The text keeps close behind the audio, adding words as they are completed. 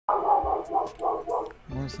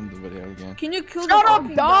want to send the video again. Can you kill Shut the up,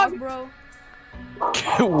 fucking dog, bro?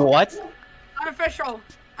 What? Unofficial.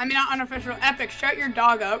 I mean, not unofficial. Epic, shut your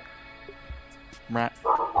dog up. Rat.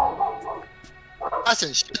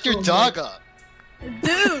 Listen, shut your dog up.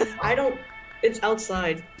 Dude, I don't. It's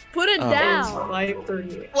outside. put it Oh. It's down.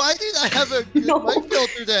 5:30. Why did I have a good mic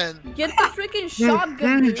filter then? Get the freaking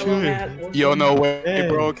shotgun, dude. Hello, Matt. Yo, no way, Hey.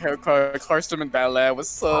 bro. Carson and Ballet,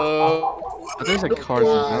 what's up? There's a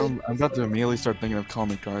Carson. I'm about to immediately start thinking of calling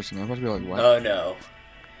me Carson. I'm about to be like, what? Oh no.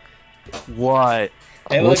 What?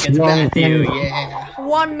 Hey, look, it's Matthew. Yeah.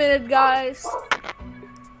 1 minute, guys.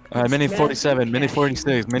 Mini 47, Mini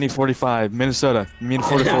 46, Mini 45, Minnesota, Mini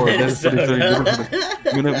 44, Mini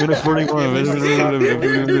 43, Mini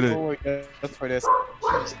 41, Oh my god, that's for this.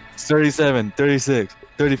 37, 36,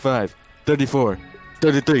 35, 34,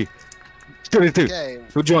 33, 32. Okay.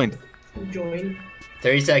 Who joined? Join.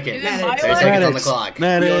 30 seconds. Matt, 30 seconds on the clock. Yo,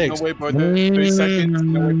 Maddox. no way, bro. 30 seconds.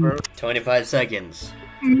 No way, bro. 25 seconds.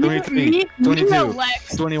 23, 22,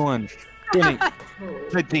 Lex. 21, 20,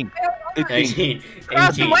 19, 18, 19,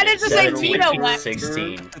 Carson, 18, why did you say 17, Tito, Lex?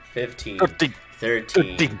 16, 15, 13,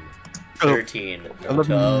 13, 13, 11,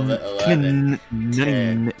 12, 11,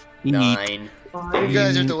 10, 9, You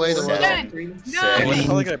guys are the way the world. 7, I was 9,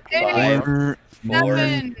 probably gonna 8, 4, 4,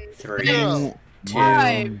 7, 3, Zero. 2,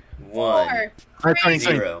 5, 1, 4,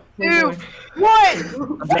 0. 2, 1.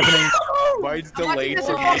 Why is delayed this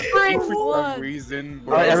for is for What? some reason,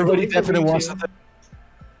 bro? Alright, everybody definitely wants to.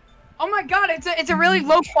 Oh my god, it's a really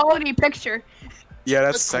low quality picture. Yeah,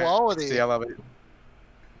 that's That's sick. quality. See, I love it.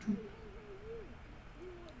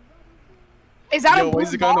 Is that Yo, a where's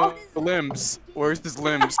blue he going ball? the limbs? Where's his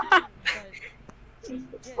limbs?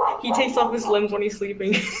 He takes off his limbs when he's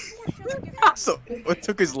sleeping. So, what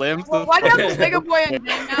took his limbs? Why do you have this bigger boy in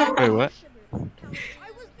there now? Wait, what? Oh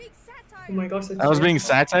my gosh. I was being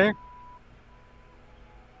satire?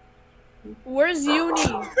 Where's Uni?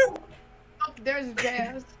 Oh, there's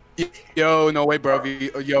Jazz. Yo, no way, bro.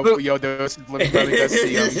 Yo, there's his limbs. Let me just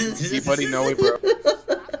see him. See, buddy, no way, bro.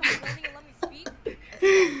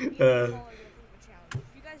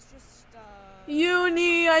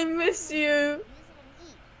 Uni, I miss you.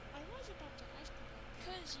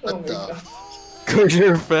 Oh What my the? god. Cause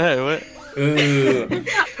you're fat, what? Ooh.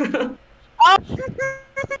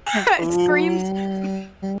 It screams.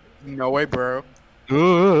 No way, bro.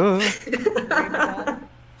 Ooh.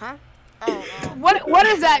 What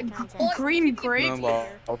is that? Green grape? No,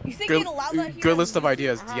 You think good, you'd allow that here? good list of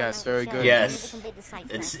ideas. Yes, very good. Yes.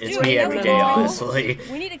 It's Dude, me every day, honestly.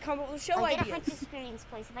 We need to come up with show I'll get a ideas. Hunt Experience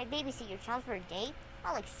place. If I babysit your child for a day,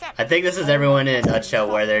 I'll accept. I think this is everyone in a nutshell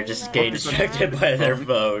where they're just getting distracted by their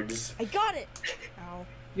phones. I got it. Ow.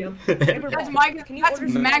 Yep. That's my Can you that's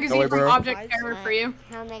order some magazine No way, from bro. Object Terror for you.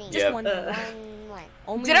 How many? Just Yep. one. What?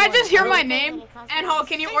 Only Did I one. just hear my name? And Ho,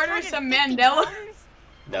 can you order some Mandela?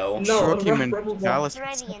 No. No, Shorty Rebel Dallas.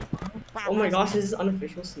 Oh my gosh, this is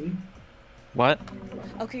unofficial scene. What?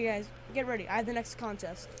 Okay, guys, get ready. I have the next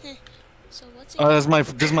contest. So what's Oh, this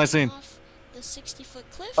is my scene. off the 60-foot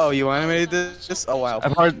cliff? Oh, you animated this? Oh, wow.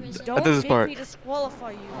 I've heard. Don't This is make part. me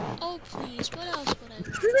disqualify you. Oh please, what else would I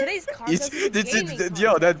do? Today's contest is a gaming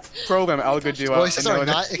Yo, contest. that program, Algo G. Voices I know are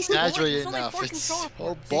that. not exaggerated There's only enough. 4 It's control so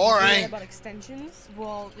ports. Did you forget boring. about extensions?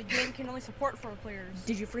 Well, the game can only support 4 players.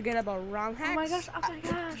 Did you forget about ROM hacks? Oh my gosh, oh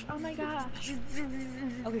my gosh, oh my gosh.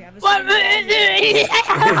 Okay, I have a What?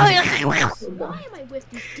 Why am I with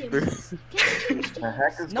these dimwits? What the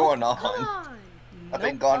heck is going on? I've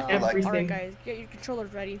been gone for like- Alright, guys, get your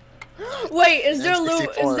controllers ready. Wait, is there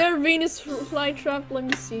N64. is there Venus flytrap? Let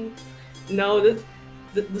me see. No, this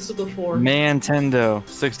is before. Nintendo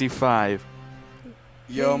 65.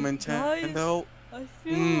 Yo, Hey, Nintendo. I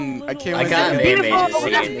feel I can't I wait got to an get animated Beautiful.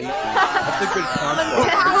 scene. That's a good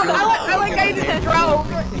concept. I like how you just drove.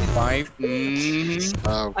 5.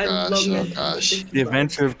 Oh I gosh, love oh Nintendo gosh. 65. The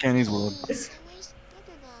Adventure of Kenny's World.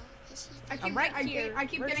 I'm right here, I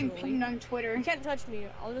keep getting virtually. pinged on Twitter. You can't touch me.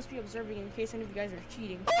 I'll just be observing in case any of you guys are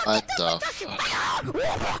cheating. What the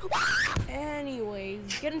fuck? Anyways,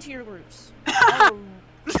 get into your groups. Oh,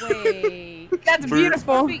 wait. That's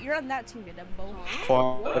beautiful. Wait, you're on that team, Dembo.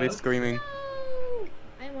 Quality screaming.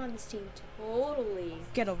 I'm on this team totally.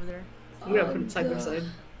 Get over there. I'm gonna put it side by side.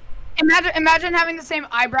 Imagine having the same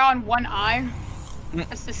eyebrow and one eye.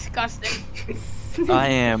 That's disgusting. I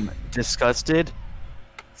am disgusted.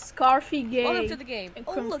 Scarfy gay. Welcome to the game. And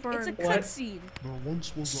Oh, look, it's a confirmed. cutscene.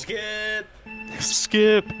 Skip.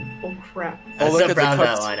 Skip. Oh crap. I look still at the proud of that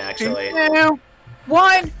cuts. line, actually. 2,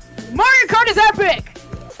 1. Mario Kart is epic.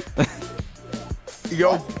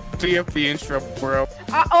 Yo, TFP intro, bro.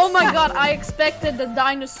 Oh my god, I expected the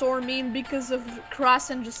dinosaur meme because of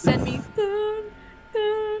Krasen just sent me. Dun,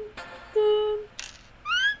 dun, dun.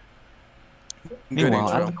 Meanwhile,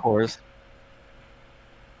 intro. at the chorus.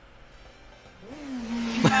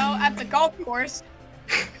 Well, at the golf course.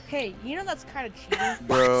 Hey, you know that's kind of cheating.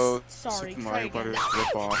 Bro, Sorry, Super try Mario again. Brothers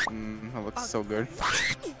rip off. That looks so good.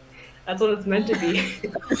 That's what it's meant to be.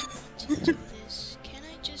 To do this, can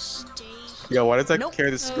I just stay here? Yo, why does that Nope. carry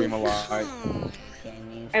the scream a lot? Hmm.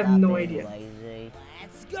 I have no idea.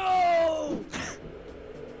 Let's go!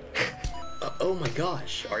 Oh my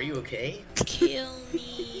gosh, are you okay? Kill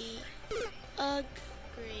me. Ugh,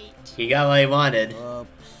 great. He got what he wanted.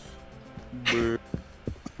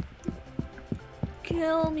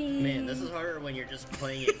 Kill me. Man, this is harder when you're just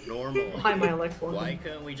playing it normal. Hi, my Alexa. Why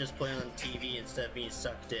couldn't we just play on TV instead of being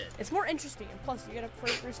sucked in? It's more interesting, and plus you get a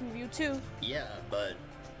first-person view too. Yeah, but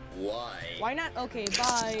why? Why not? Okay,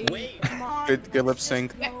 bye. Wait. Come on. Good lip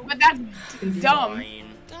sync. Yeah, but that's dumb. Fine.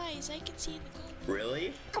 Guys, I can see the gold.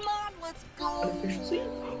 Really? Come on, let's go. Unofficial scene?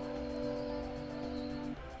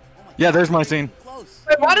 Yeah, there's my scene.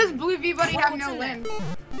 Wait, why does Blue V Buddy have no limbs?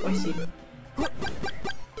 I see.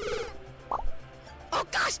 Oh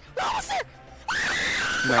gosh, we're almost there.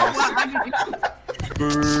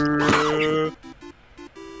 Nice.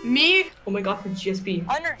 Me? Oh my god, for GSP.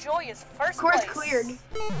 Under Joy is first Of course place. cleared.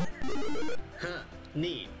 Huh.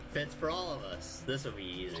 Neat. Fits for all of us. This will be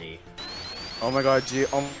easy. Oh my god,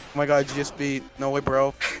 GSP. No way,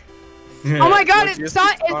 bro. Oh my god, GSP it's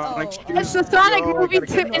Sonic. Sonic It's shoes. the Sonic Yo, I movie gotta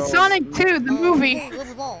too. get It's those. Sonic 2, the movie.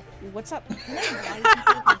 What's up?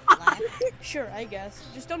 Sure, I guess.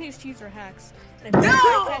 Just don't use cheats or hacks. And if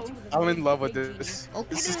No! I'm in love with this.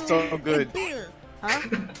 This is so good. Huh?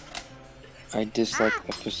 I dislike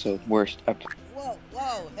episode. Worst episode. Whoa,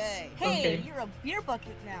 hey. Hey, Okay. you're a beer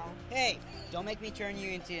bucket now. Hey, don't make me turn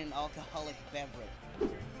you into an alcoholic beverage. Now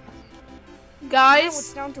it's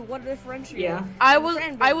Guys, down to what differentiates. Yeah. I was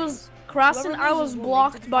Krasen, I was loses will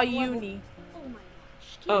blocked make the by final level. Uni. Oh my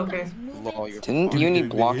gosh. Oh, okay. Lol, you're Didn't Uni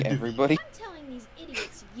block everybody? I'm telling these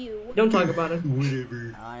idiots you. Don't talk about it.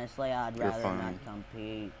 Whatever. Honestly, I'd You're rather fine. not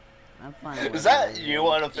compete. I'm fine with Is that it. you,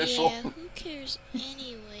 unofficial? Yeah, who cares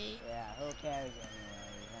anyway? Yeah, who cares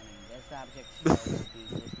anyways? I mean, this object's supposed to be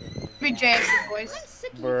just as Me JS voice. I'm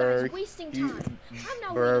sick of you Berg, guys wasting time. I'm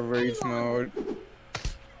not Bro, waiting any rage longer mode.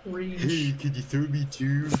 Rage. could you throw me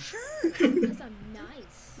too? because I'm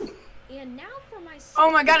nice. And now for my Oh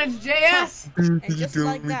my god, it's JS. And just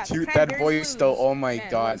like that, That cranberries voice though, lose. oh my Man,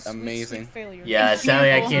 god, what a sweet, amazing. sweet failure. Yeah, sadly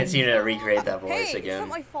I Beautiful. can't seem to recreate that voice Hey, it's not again.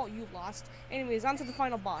 my fault you lost. Anyways, on to the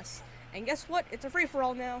final boss. And guess what? It's a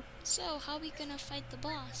free-for-all now. So, how we gonna fight the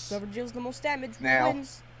boss? Whoever deals the most damage Now.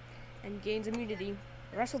 wins and gains immunity.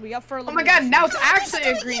 The rest will be up for Oh my god, elimination. now it's actually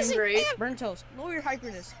a green grade. Burn toast. Lower your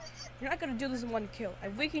hyperness. You're not gonna do this in one kill.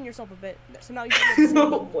 I've weakened yourself a bit, so now you can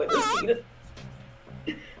No, boy, let's see it.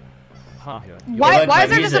 Huh. Why like why my is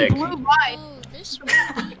there just a music. blue line? Oh, this will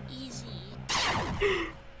be easy.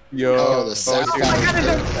 Yo, Oh, the sapphire. my god, there's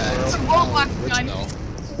That's a robot gun. original.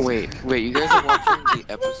 Wait, you guys are watching the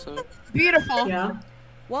episode? Beautiful. Yeah.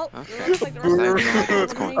 Well, Okay. it looks like the rest of the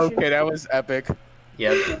What's elimination. Okay, that was epic.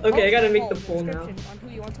 Yep. Okay, I gotta make Vote the poll now. description on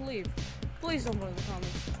who you want to leave. Please don't vote in the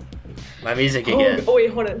comments. My music Oh, again. oh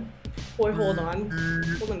wait, hold on. Boy, hold on.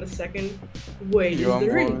 Hold on a second. Wait, You is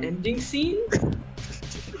there on an board? ending scene?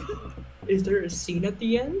 Is there a scene at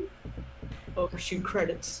the end? Oh shoot,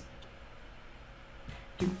 credits.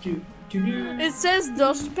 Do, do, do, do, It says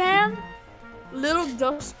dustpan. Little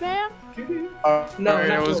dustpan. do. No, not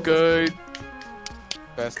it was Locust. good.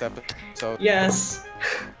 Best episode. Yes.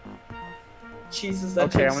 Jesus, that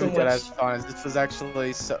Okay, took I'm so gonna get much. as honest. This was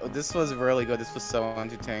actually so. This was really good. This was so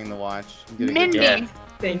entertaining to watch. You did a good Mindy. job. Yeah.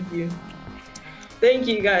 Thank you. Thank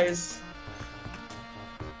you guys.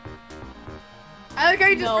 I like how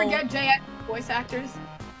you just No. forget JS voice actors.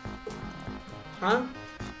 Huh?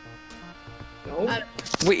 No?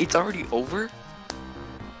 Wait, it's already over?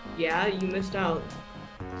 Yeah, you missed out.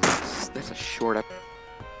 That's a short episode.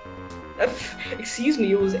 Excuse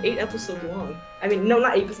me, it was 8 episodes long. I mean, no,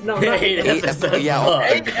 not 8. No, not 8 8. episodes yeah, long.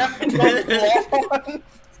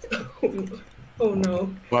 Oh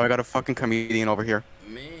no. Well, I got a fucking comedian over here.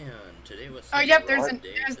 Man, today was Oh such yep, a there's rough an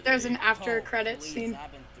day there's an today. after credits scene.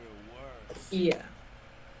 I've been through worse. Yeah.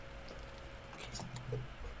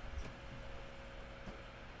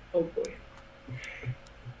 Oh boy.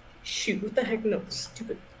 Shoot, what the heck? No,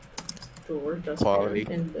 stupid door does Quality.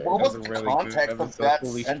 and What That was was a the really good context of episode. that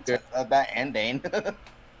Holy sentence, shit. that ending?